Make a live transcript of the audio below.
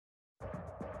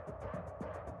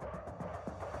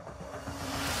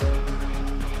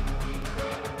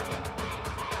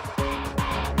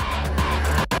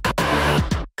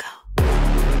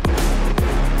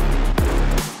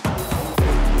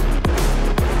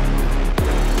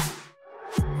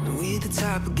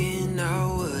top again, I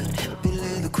would be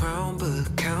lay the crown,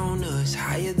 but count us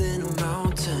higher than a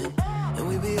mountain. And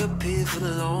we be up here for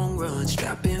the long run,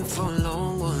 strap in for a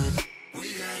long one.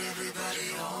 We got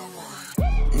everybody on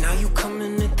one. Now you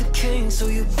coming at the king, so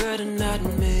you better not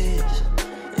miss.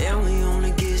 And we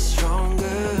only get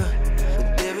stronger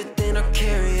with everything I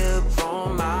carry up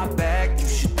on my back. You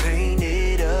should paint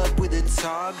it up with a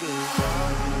target.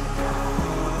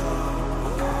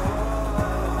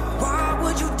 Why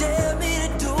would you dare me to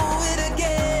do it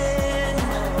again?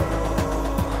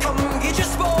 Come get your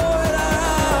spoiler,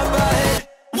 but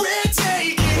we're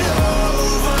taking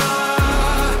over.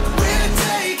 We're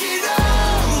taking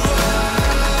over.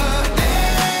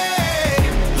 Hey,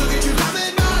 look at you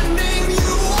coming, my name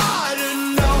you ought to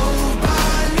know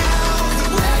by now.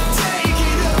 We're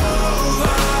taking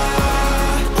over.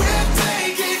 We're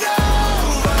taking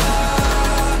over.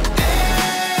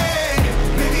 Hey,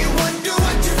 maybe you wonder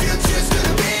what your future's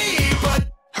gonna be, but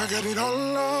I got it all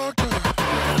locked up.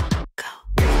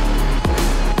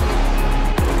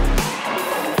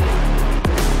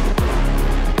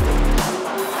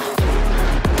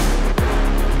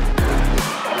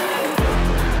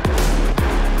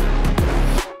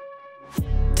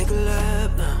 Take a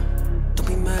lap now, don't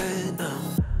be mad now.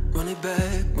 Run it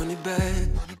back, run it back.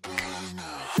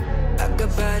 I got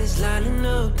bodies lining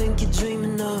up, think you're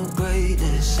dreaming of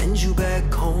greatness. Send you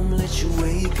back home, let you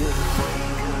wake up.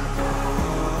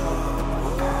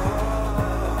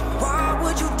 Why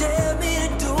would you dare me to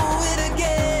do it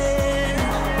again?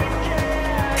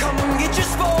 Come and get your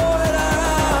spoiler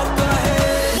up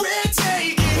ahead. We're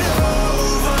taking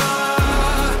over.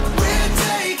 We're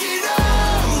taking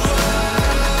over.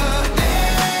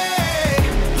 Hey,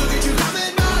 look at you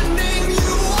coming, my name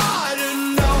you ought to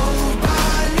know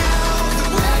by now.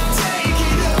 We're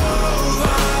taking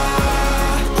over.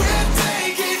 We're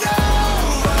taking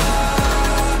over.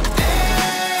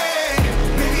 Hey,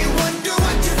 maybe you wonder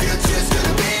what your future's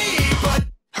gonna be, but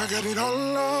I got it all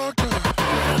locked up.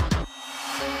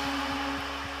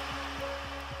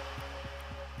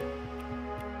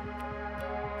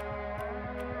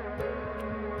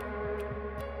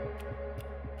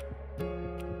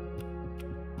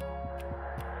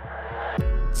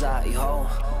在以后，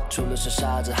除了是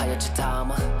傻子，还有其他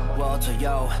吗？我左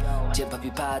右，键盘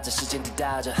琵琶在时间滴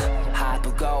答着，还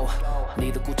不够。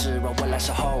你的固执让我来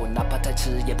守候，哪怕太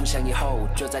迟也不想以后。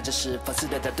就在这时放肆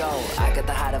的打斗。I got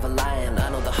the heart of a lion, I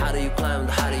know the harder you climb,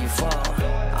 the harder you fall.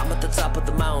 I'm at the top of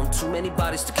the mountain, too many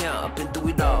bodies to count. I've been through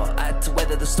it all. I had to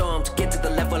weather the storm to get to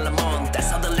the level I'm on. That's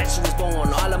how the legend was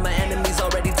born. All of my enemies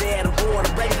already dead and born.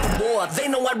 I'm ready for war. They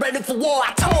know I'm ready for war.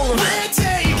 I told them we're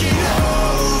taking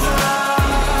over.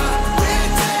 We're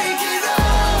taking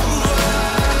over.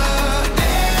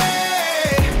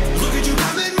 Hey, look at you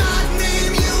coming, my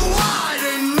name you ought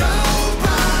to know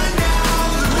by now.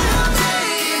 We're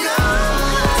taking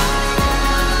over.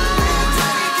 We're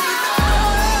taking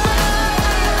over.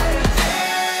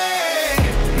 Hey,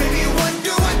 maybe you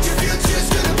wonder what your future's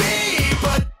gonna be,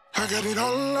 but I got it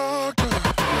all locked up.